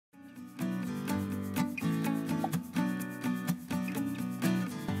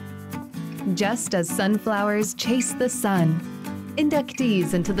Just as sunflowers chase the sun,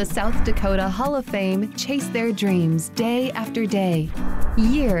 inductees into the South Dakota Hall of Fame chase their dreams day after day,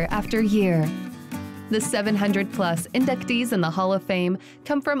 year after year. The 700-plus inductees in the Hall of Fame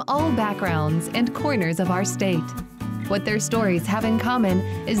come from all backgrounds and corners of our state. What their stories have in common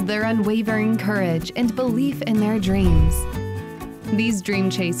is their unwavering courage and belief in their dreams. These dream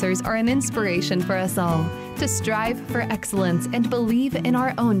chasers are an inspiration for us all to strive for excellence and believe in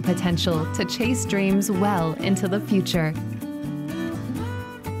our own potential to chase dreams well into the future.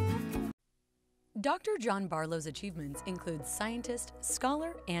 Dr. John Barlow's achievements include scientist,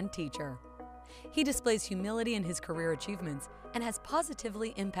 scholar, and teacher. He displays humility in his career achievements and has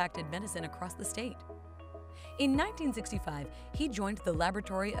positively impacted medicine across the state. In 1965, he joined the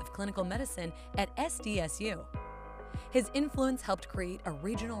Laboratory of Clinical Medicine at SDSU. His influence helped create a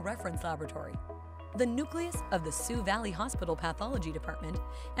regional reference laboratory, the nucleus of the Sioux Valley Hospital Pathology Department,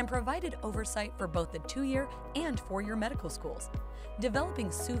 and provided oversight for both the 2-year and 4-year medical schools, developing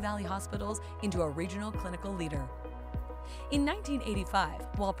Sioux Valley hospitals into a regional clinical leader. In 1985,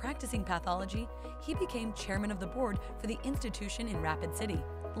 while practicing pathology, he became chairman of the board for the institution in Rapid City,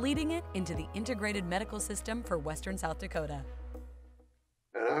 leading it into the integrated medical system for Western South Dakota.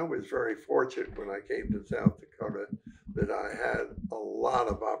 And I was very fortunate when I came to South Dakota that I had a lot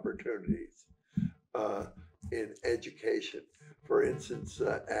of opportunities in education. For instance,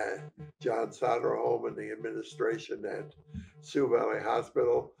 John Soderholm and the administration at Sioux Valley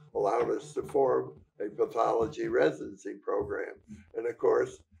Hospital allowed us to form a pathology residency program. And of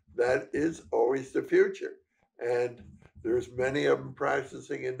course, that is always the future. And there's many of them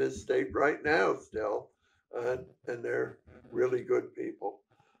practicing in this state right now still, and they're really good people.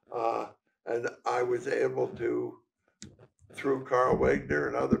 And I was able to, through Carl Wagner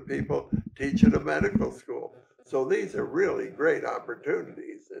and other people, teach at a medical school. So these are really great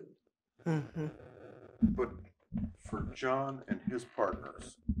opportunities. And But for John and his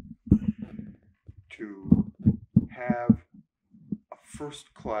partners to have a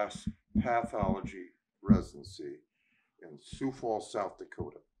first-class pathology residency in Sioux Falls, South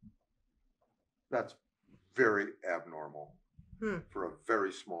Dakota, that's very abnormal for a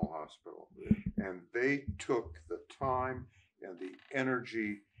very small hospital. And they took the time and the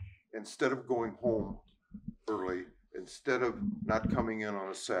energy, instead of going home early, instead of not coming in on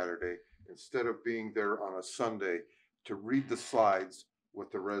a Saturday, instead of being there on a Sunday, to read the slides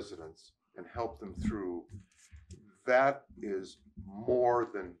with the residents and help them through. That is more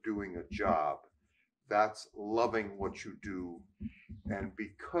than doing a job. That's loving what you do. And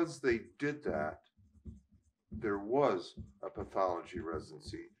because they did that, there was a pathology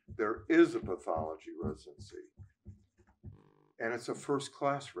residency. There is a pathology residency. And it's a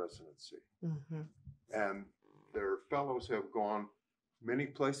first-class residency. And their fellows have gone many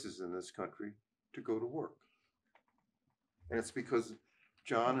places in this country to go to work. And it's because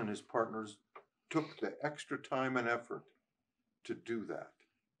John and his partners took the extra time and effort to do that.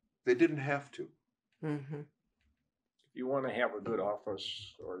 They didn't have to. You want to have a good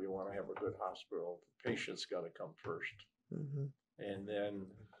office or you want to have a good hospital, the patient's got to come first. And then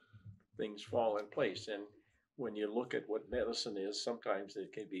things fall in place. And when you look at what medicine is, sometimes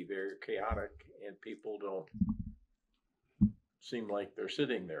it can be very chaotic and people don't seem like they're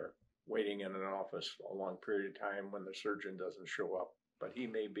sitting there waiting in an office a long period of time when the surgeon doesn't show up. But he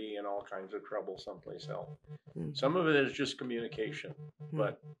may be in all kinds of trouble someplace else. Some of it is just communication,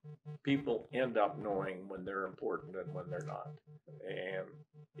 but people end up knowing when they're important and when they're not. And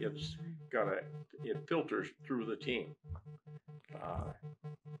it filters through the team.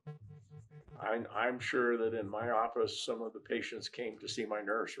 I'm sure that in my office, some of the patients came to see my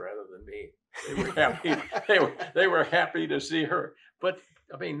nurse rather than me. They were happy. they were happy to see her. But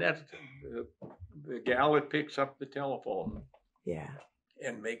I mean, that's the gal that picks up the telephone.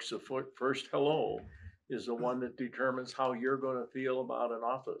 And makes the first hello is the one that determines how you're going to feel about an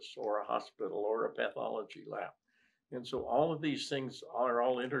office or a hospital or a pathology lab. And so all of these things are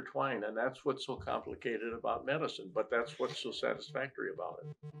all intertwined, and that's what's so complicated about medicine, but that's what's so satisfactory about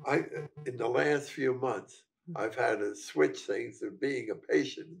it. In the last few months, I've had to switch things to being a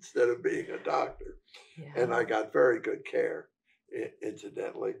patient instead of being a doctor. And I got very good care,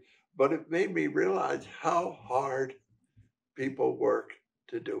 incidentally. But it made me realize how hard people work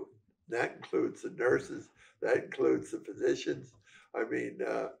to do it. That includes the nurses, that includes the physicians. I mean,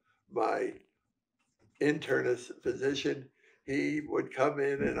 my internist physician, he would come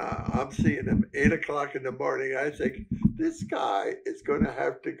in and I'm seeing him 8 o'clock in the morning. I think this guy is going to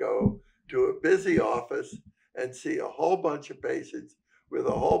have to go to a busy office and see a whole bunch of patients with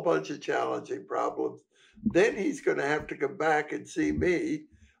a whole bunch of challenging problems. Then he's going to have to come back and see me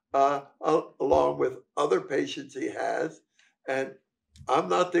along with other patients he has. And I'm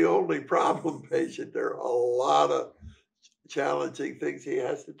not the only problem patient. There are a lot of challenging things he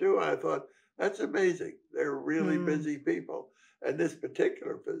has to do. I thought, that's amazing. They're really busy people. And this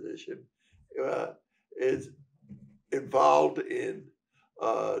particular physician is involved in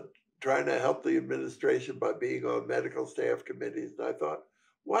trying to help the administration by being on medical staff committees. And I thought,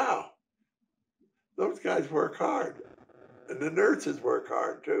 wow, those guys work hard. And the nurses work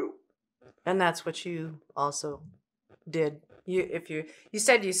hard too. And that's what you also did. You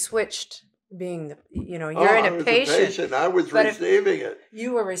said you switched being the, you're in a patient. I was receiving it.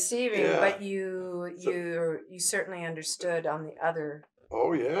 You were receiving, but you certainly understood on the other.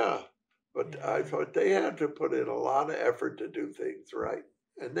 Oh yeah. But I thought they had to put in a lot of effort to do things right.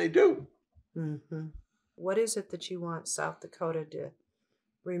 And they do. Mm-hmm. What is it that you want South Dakota to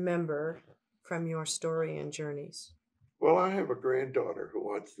remember from your story and journeys? Well, I have a granddaughter who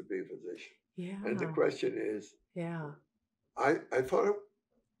wants to be a physician. Yeah. And the question is, I thought it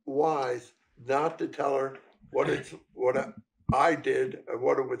wise not to tell her what I did and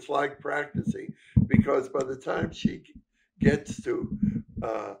what it was like practicing, because by the time she gets to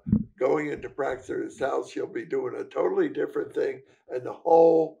going into practice herself, she'll be doing a totally different thing, and the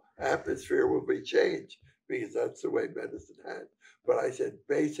whole atmosphere will be changed, because that's the way medicine had. But I said,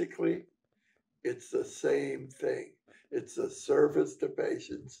 basically, it's the same thing. It's the service to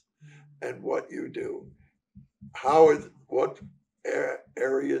patients and what you do. What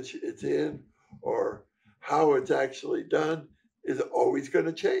areas it's in or how it's actually done is always going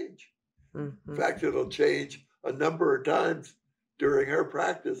to change. In fact, it'll change a number of times during her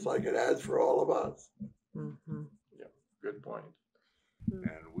practice, like it has for all of us. Yeah, good point.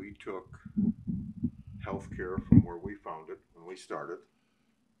 And we took healthcare from where we found it when we started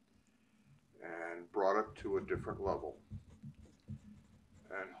and brought it to a different level.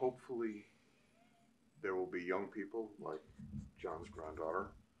 And hopefully there will be young people like John's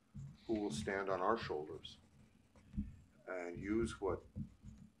granddaughter who will stand on our shoulders and use what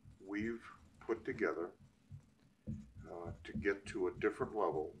we've put together to get to a different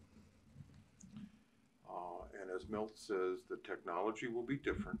level. And as Milt says, the technology will be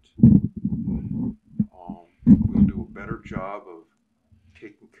different. We'll do a better job of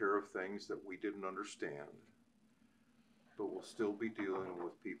taking care of things that we didn't understand, but we'll still be dealing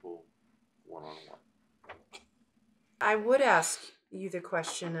with people one-on-one. I would ask you the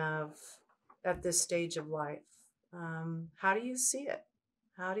question of, at this stage of life, how do you see it?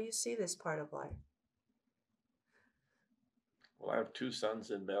 How do you see this part of life? Well, I have two sons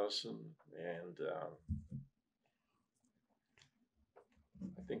in medicine, and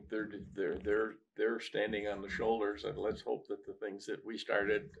I think they're standing on the shoulders, and let's hope that the things that we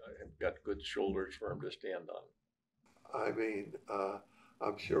started have got good shoulders for them to stand on. I mean,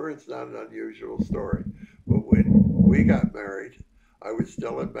 I'm sure it's not an unusual story, but when we got married, I was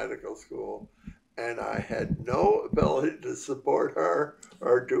still in medical school, and I had no ability to support her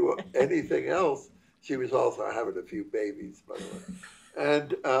or do anything else. She was also having a few babies, by the way.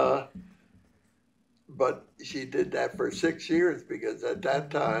 And, but she did that for 6 years, because at that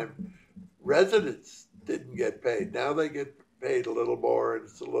time, residents didn't get paid. Now they get paid a little more, and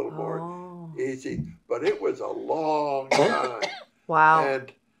it's a little more easy. But it was a long time. Wow.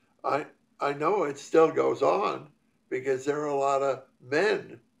 And I know it still goes on, because there are a lot of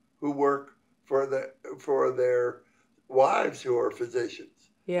men who work for their wives who are physicians.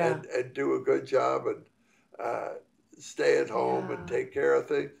 Yeah. And do a good job and stay at home and take care of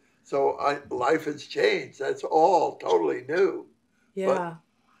things. So life has changed. That's all totally new. Yeah. But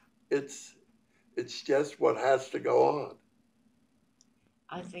it's just what has to go on.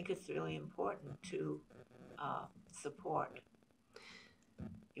 I think it's really important to support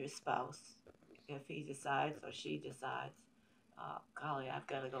your spouse if he decides or she decides, golly, I've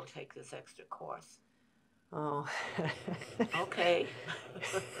got to go take this extra course. Oh. Okay.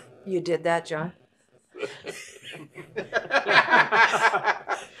 You did that, John?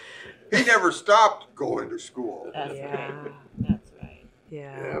 He never stopped going to school. That's right. That's right.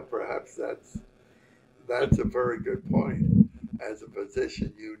 Yeah. Yeah, perhaps that's a very good point. As a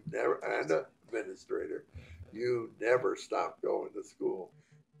physician, and an administrator, you never stop going to school.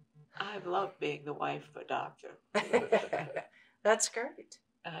 I've loved being the wife of a doctor. That's great.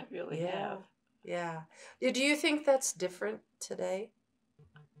 I really have. Yeah. Do you think that's different today?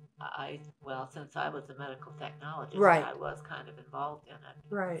 Well, since I was a medical technologist, right. I was kind of involved in it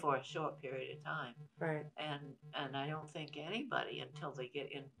right. for a short period of time. Right. And I don't think anybody, until they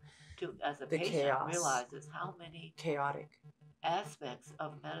get into as a the patient, chaos. Realizes how many chaotic aspects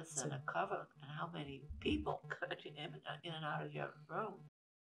of medicine are covered and how many people go in and out of your room.